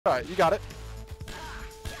All right, you got it.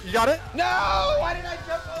 You got it? No! Why did I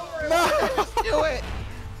jump over it? No! Just do it.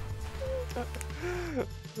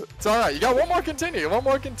 It's all right. You got one more continue. One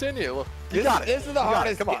more continue. You got it. This is the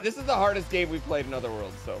hardest. Come on. This is the hardest game we've played in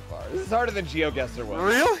Otherworlds so far. This is harder than GeoGuessr was.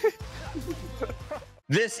 Really?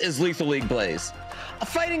 This is Lethal League Blaze, a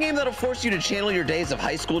fighting game that'll force you to channel your days of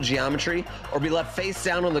high school geometry or be left face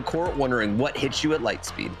down on the court wondering what hits you at light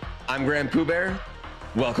speed. I'm GrandPOOBear.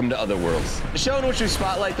 Welcome to Otherworlds, the show in which we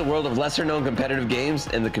spotlight the world of lesser known competitive games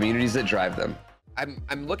and the communities that drive them.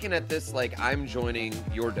 I'm looking at this like I'm joining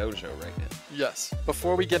your dojo right now. Yes.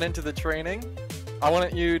 Before we get into the training, I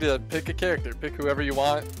want you to pick a character. Pick whoever you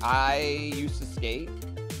want. I used to skate,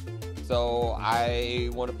 so I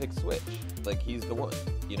want to pick Switch. Like, he's the one,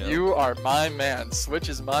 you know? You are my man. Switch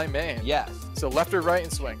is my main. Yes. So left or right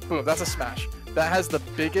and swing. Boom, that's a smash. That has the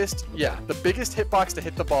biggest, the biggest hitbox to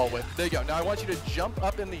hit the ball with. There you go. Now I want you to jump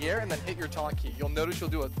up in the air and then hit your taunt key. You'll notice you'll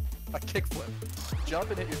do a kickflip. Jump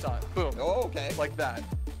and hit your taunt. Boom. Oh, okay. Like that.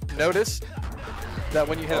 Notice that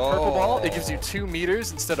when you hit a purple ball, it gives you 2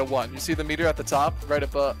 meters instead of 1. You see the meter at the top, right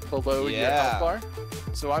above, below your health bar?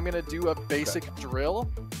 So I'm gonna do a basic drill,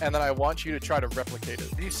 and then I want you to try to replicate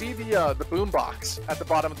it. Do you see the boom box at the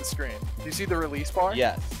bottom of the screen? Do you see the release bar?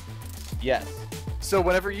 Yes. Yes. So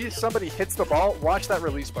whenever somebody hits the ball, watch that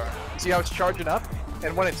release bar. You see how it's charging up?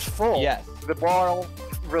 And when it's full, the ball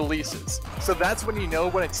releases. So that's when you know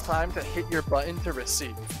when it's time to hit your button to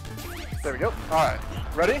receive. There we go. All right,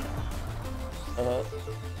 ready? Uh-huh.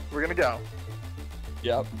 We're gonna go.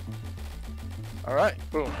 Yep. All right,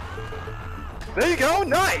 boom. There you go,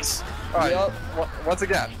 nice! All right, once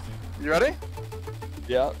again. You ready?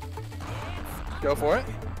 Yep. Go for it.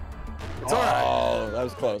 It's all right. Oh, that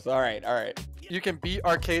was close. All right, all right. You can beat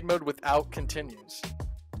arcade mode without continues.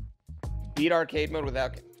 Beat arcade mode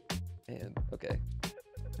without... Man, okay.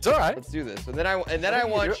 It's all right. Let's do this. And then I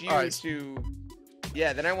want you to...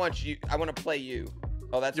 Yeah, then I want to play you.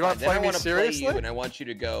 Oh, that's you want to play me seriously? Play you and I want you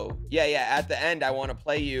to go... Yeah, at the end, I want to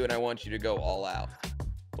play you and I want you to go all out.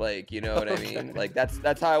 Like, you know what I mean? Like, that's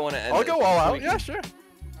how I want to end I'll this. go all out. Yeah, sure.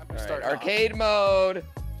 All right, arcade mode.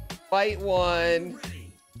 Fight 1.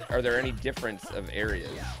 Are there any difference of areas?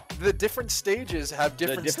 The different stages have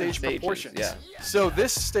different stage proportions. Yeah. So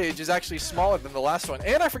this stage is actually smaller than the last one.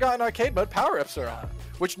 And I forgot in arcade mode, power-ups are on,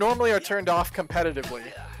 which normally are turned off competitively.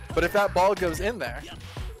 But if that ball goes in there,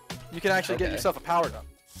 you can actually get yourself a power-up.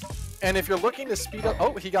 And if you're looking to speed up...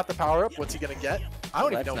 Oh, he got the power-up. What's he going to get? I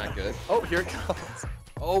don't even know. That's not good. Oh, here it comes.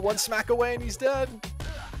 Oh, one smack away and he's dead.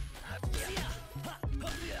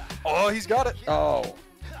 Oh, he's got it. Oh.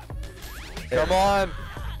 Come on.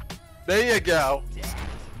 There you go.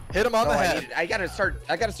 Hit him on the head. I gotta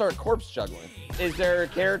start corpse juggling. Is there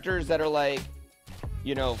characters that are like,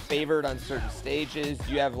 you know, favored on certain stages?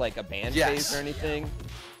 Do you have like a ban phase or anything?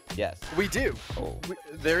 Yes. We do. Oh.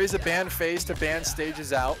 There is a ban phase to ban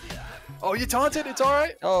stages out. Oh, you taunted. It's all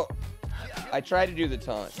right. Oh, I tried to do the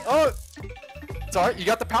taunt. Oh, it's all right. You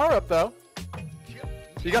got the power up though.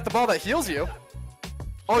 You got the ball that heals you.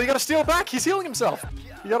 Oh, you got to steal it back. He's healing himself.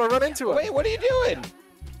 You got to run into it. Wait, what are you doing?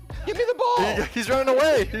 Give me the ball! He's running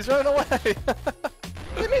away! He's running away!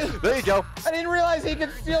 There you go. I didn't realize he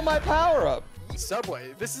could steal my power-up.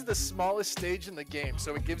 Subway, this is the smallest stage in the game,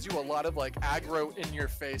 so it gives you a lot of like aggro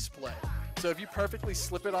in-your-face play. So if you perfectly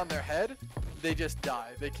slip it on their head, they just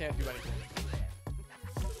die. They can't do anything.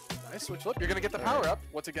 Nice switch flip. You're gonna get the power-up.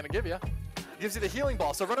 What's it gonna give you? It gives you the healing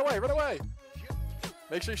ball, so run away, run away!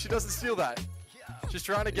 Make sure she doesn't steal that. She's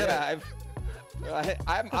trying to get it.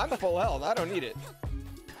 I'm full health. I don't need it.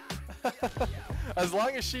 As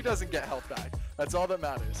long as she doesn't get health back, that's all that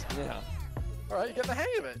matters. Yeah. All right, you get the hang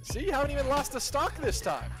of it. See, you haven't even lost a stock this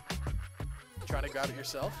time. Trying to grab it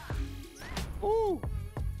yourself. Ooh,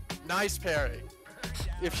 nice parry.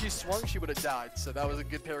 If she swung, she would have died. So that was a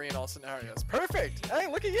good parry in all scenarios. Perfect.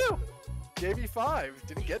 Hey, look at you. JV5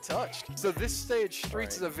 didn't get touched. So this stage,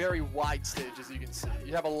 Streets, is a very wide stage, as you can see.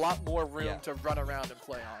 You have a lot more room to run around and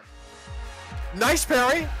play on. Nice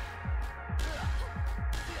parry.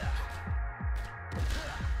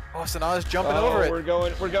 Oh, Sanada's jumping over it.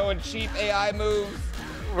 We're going cheap AI moves.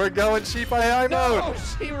 We're going cheap AI mode. No,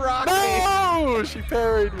 she rocked me. No, she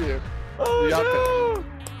parried you. Oh no.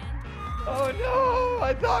 Oh no,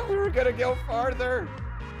 I thought we were gonna go farther.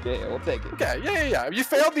 Yeah, we'll take it. Okay, yeah. You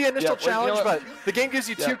failed the initial challenge, you know but the game gives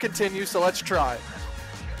you 2 continues, so let's try.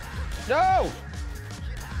 No.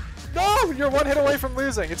 No, you're 1 hit away from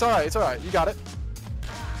losing. It's all right. It's all right. You got it.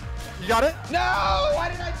 You got it? No! Why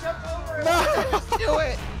did I jump over it? No. Just do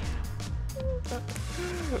it.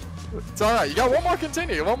 It's all right. You got one more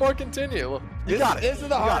continue. One more continue. You got it. This is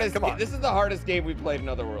the hardest. This is the hardest game we've played in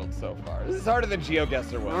Otherworld so far. This is harder than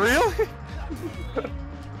GeoGuessr was. Really?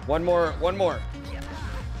 One more.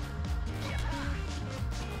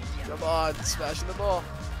 Come on, smashing the ball.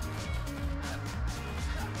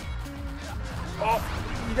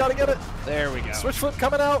 Oh, you gotta get it. There we go. Switch flip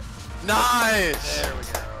coming out. Nice. There we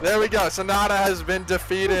go. There we go. Sonata has been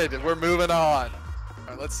defeated, and we're moving on. All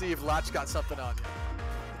right, let's see if Latch got something on you.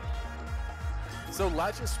 So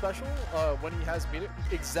Latch is special when he has meter.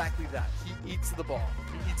 Exactly that. He eats the ball.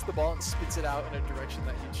 He eats the ball and spits it out in a direction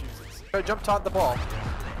that he chooses. All right, jump taunt the ball.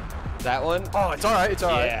 That one? Oh, it's all right. It's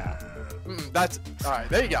all right. Yeah. That's all right.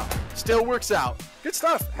 There you go. Still works out. Good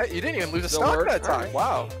stuff. Hey, you didn't even lose a stock that time. Right.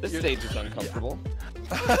 Wow. This stage is uncomfortable.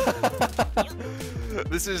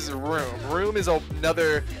 This is Room. Room is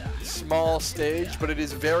another small stage, but it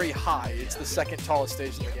is very high. It's the second tallest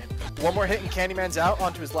stage in the game. One more hit and Candyman's out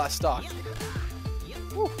onto his last stock.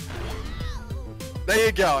 Woo. There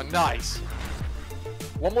you go. Nice.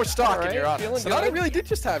 One more stock and you're on it. So I really did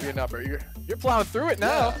just have your number. You're plowing through it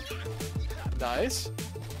now. Yeah. Nice.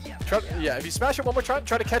 Yeah, if you smash it one more time,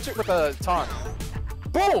 try to catch it with a taunt.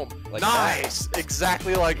 Boom! Like nice! That.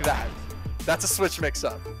 Exactly like that. That's a switch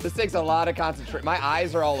mix-up. This takes a lot of concentration. My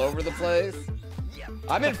eyes are all over the place.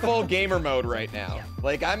 I'm in full gamer mode right now.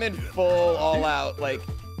 Like, I'm in full all-out, like,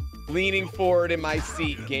 leaning forward in my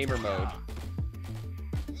seat gamer mode.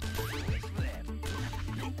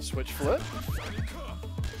 Switch flip.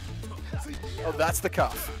 Oh, that's the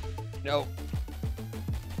cuff. Nope.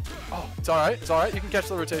 Oh, it's all right. It's all right. You can catch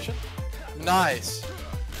the rotation. Nice.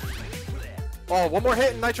 Oh, one more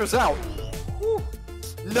hit and Nitro's out. Woo.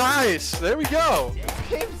 Nice. There we go.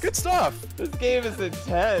 Good stuff. This game is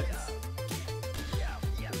intense.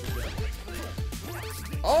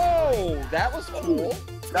 Oh, that was cool.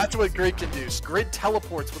 That's what Grid can do. Grid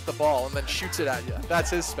teleports with the ball and then shoots it at you.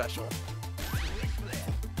 That's his special.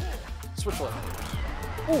 Switch flip.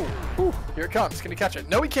 Ooh, ooh. Here it comes. Can he catch it?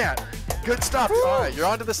 No, he can't. Good stuff. Woo. All right, you're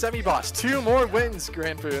on to the semi-boss. 2 more wins,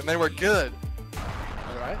 GrandPOOBear, and they were good.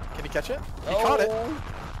 All right, can he catch it? He caught it.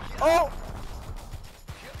 Oh!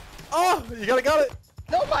 Oh, you got it.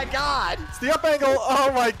 Oh my God! It's the up angle.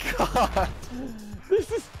 Oh my God!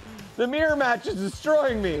 The mirror match is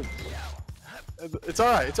destroying me. It's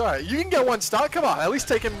all right. It's all right. You can get 1 stock. Come on, at least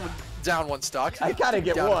take him down 1 stock. I gotta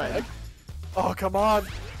get 1. Oh, come on!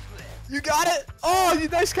 You got it! Oh,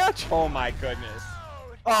 nice catch! Oh my goodness!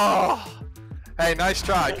 Oh! Hey, nice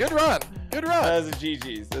try. Good run. Good run. That was a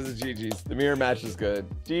GG's. That was a GG's. The mirror match is good.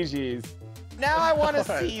 GG's. Now I want to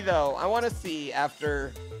see though. I want to see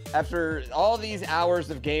after all these hours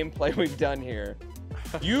of gameplay we've done here,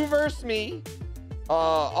 you versus me,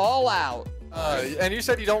 all out. And you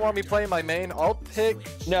said you don't want me playing my main. I'll pick.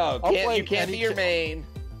 No, you can't be your main.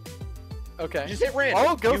 Okay. Just hit random.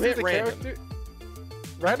 I'll go through the character.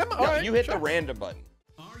 Random? No, right, you hit the random button.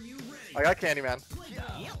 I got Candyman.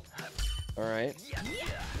 All right.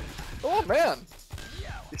 Oh man,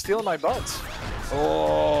 you're stealing my buns.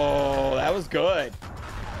 Oh, that was good.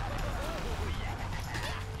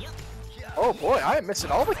 Oh boy, I am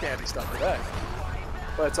missing all the candy stuff today.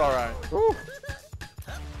 But it's all right. Woo.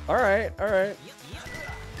 All right, all right.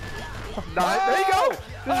 There you go.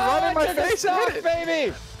 Just run in my face and hit it.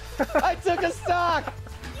 Baby. I took a stock.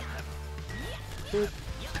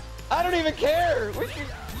 I don't even care.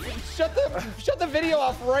 Shut the video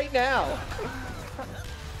off right now.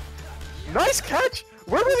 Nice catch.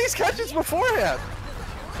 Where were these catches beforehand?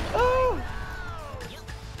 Oh.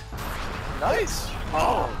 Nice.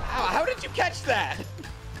 Oh. How did you catch that?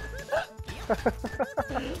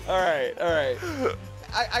 All right, all right.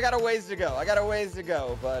 I got a ways to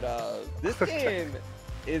go. But this game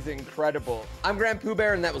is incredible. I'm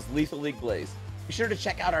GrandPOOBear, and that was Lethal League Blaze. Be sure to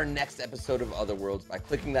check out our next episode of Otherworlds by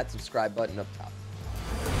clicking that subscribe button up top.